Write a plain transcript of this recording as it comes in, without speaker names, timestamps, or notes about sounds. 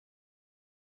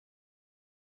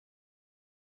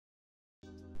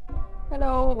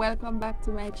Hello, welcome back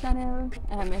to my channel.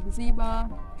 I'm Ziba.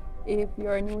 If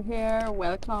you're new here,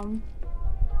 welcome.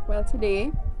 Well,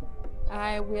 today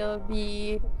I will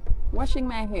be washing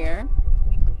my hair,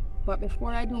 but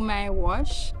before I do my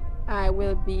wash, I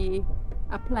will be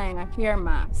applying a hair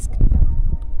mask.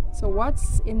 So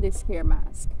what's in this hair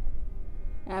mask?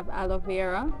 I have aloe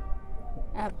vera,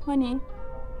 I have honey,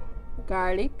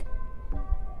 garlic,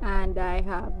 and I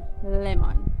have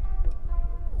lemon.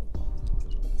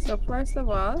 So first of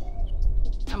all,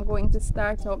 I'm going to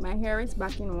start out. My hair is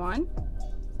back in one,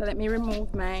 so let me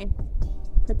remove my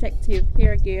protective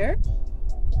hair gear.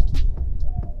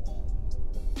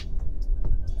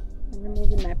 I'm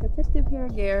removing my protective hair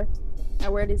gear. I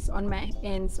wear this on my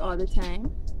ends all the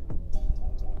time.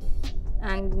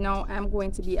 And now I'm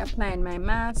going to be applying my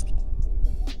mask.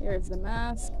 Here's the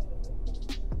mask.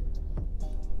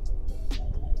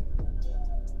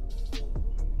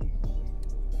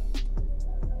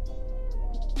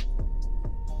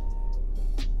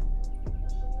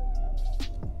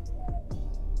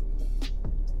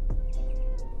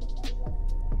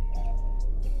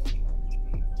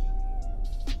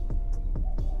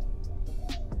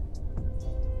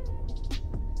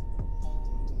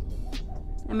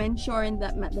 I'm ensuring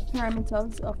that the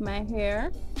perimeters of my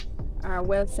hair are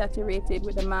well saturated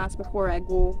with the mask before I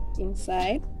go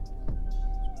inside.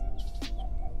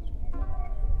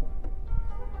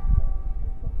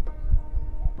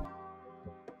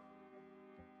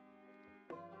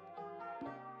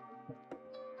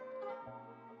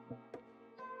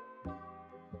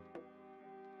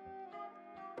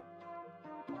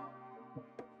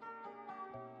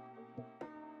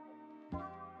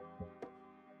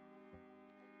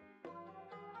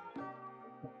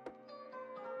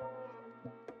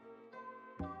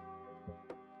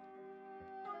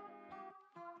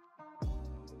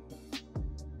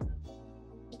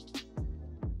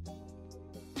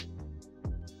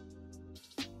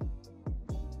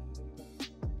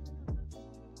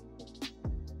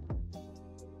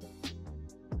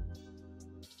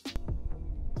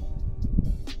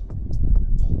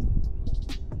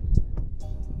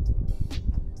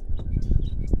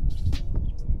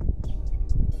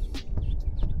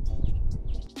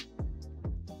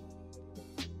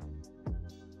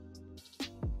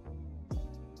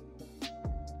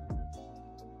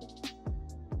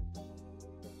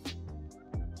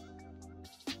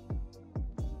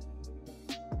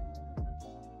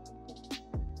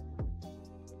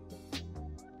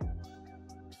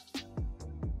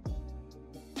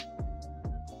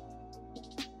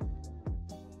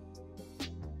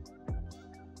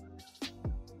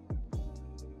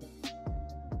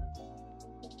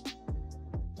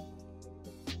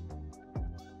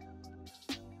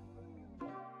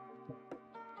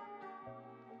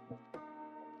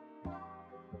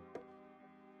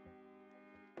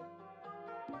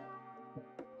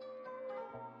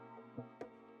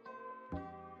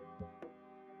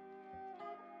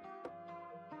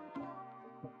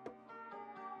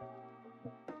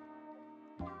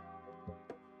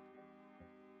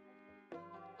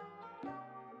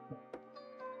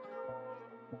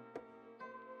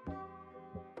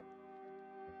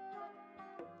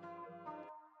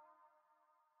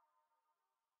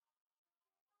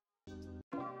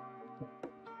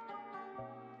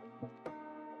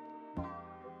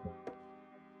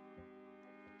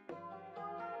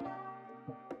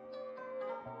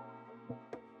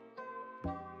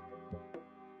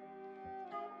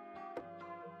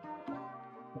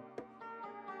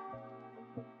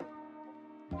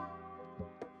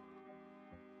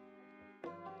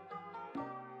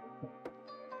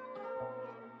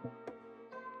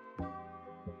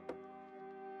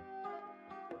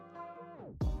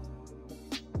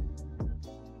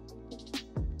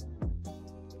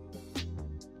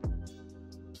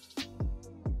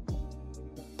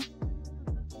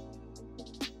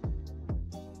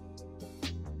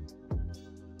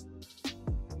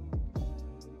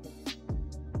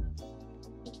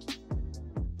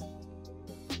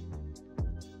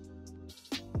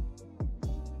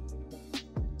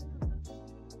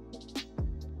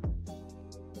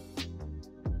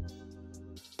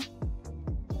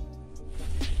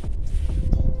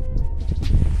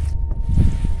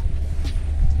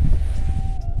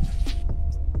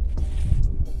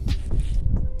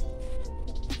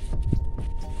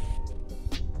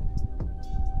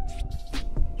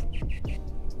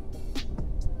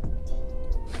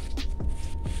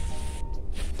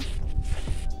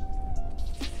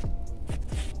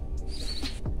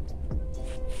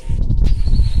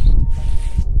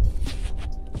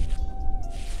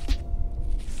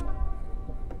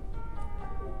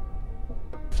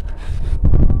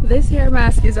 This hair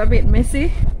mask is a bit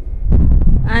messy,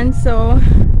 and so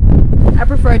I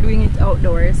prefer doing it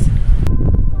outdoors.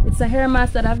 It's a hair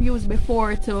mask that I've used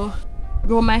before to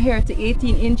grow my hair to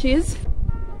 18 inches.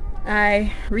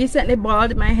 I recently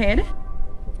balded my head,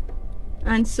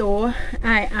 and so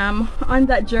I am on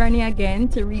that journey again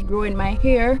to regrowing my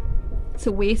hair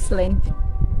to waist length.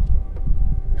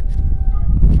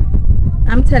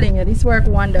 I'm telling you, this works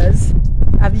wonders.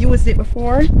 I've used it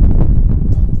before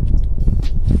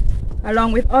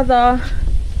along with other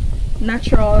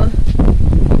natural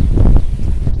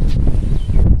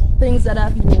things that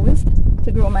I've used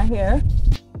to grow my hair,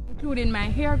 including my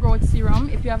hair growth serum.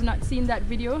 If you have not seen that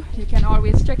video, you can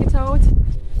always check it out.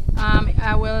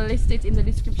 I will list it in the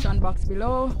description box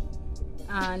below.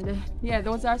 And yeah,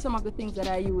 those are some of the things that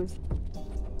I use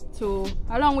to,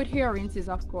 along with hair rinses,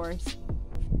 of course.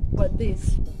 But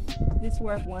this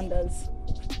works wonders.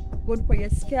 Good for your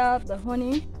scalp. The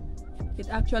honey, it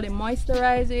actually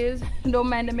moisturizes. Don't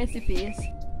mind the messy face.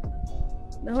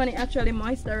 The honey actually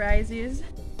moisturizes.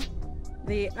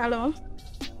 The aloe,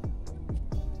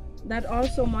 that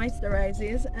also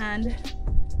moisturizes and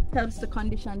helps to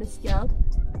condition the scalp.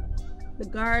 The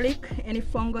garlic, any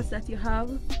fungus that you have,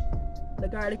 the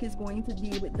garlic is going to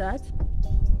deal with that.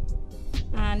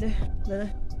 And the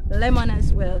lemon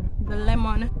as well. The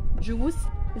lemon juice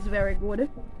is very good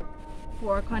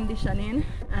for conditioning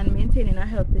and maintaining a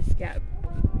healthy scalp.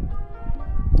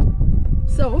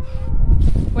 So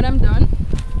when I'm done,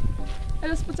 I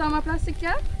just put on my plastic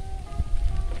cap,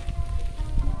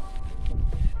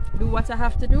 do what I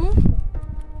have to do,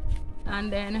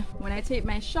 and then when I take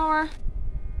my shower,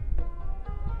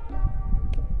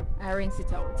 I rinse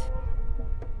it out.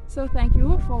 So thank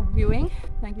you for viewing,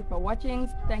 thank you for watching,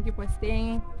 thank you for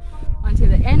staying until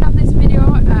the end of this video.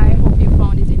 I hope you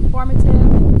found it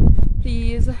informative.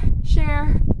 Please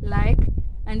share, like,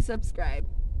 and subscribe.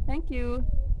 Thank you.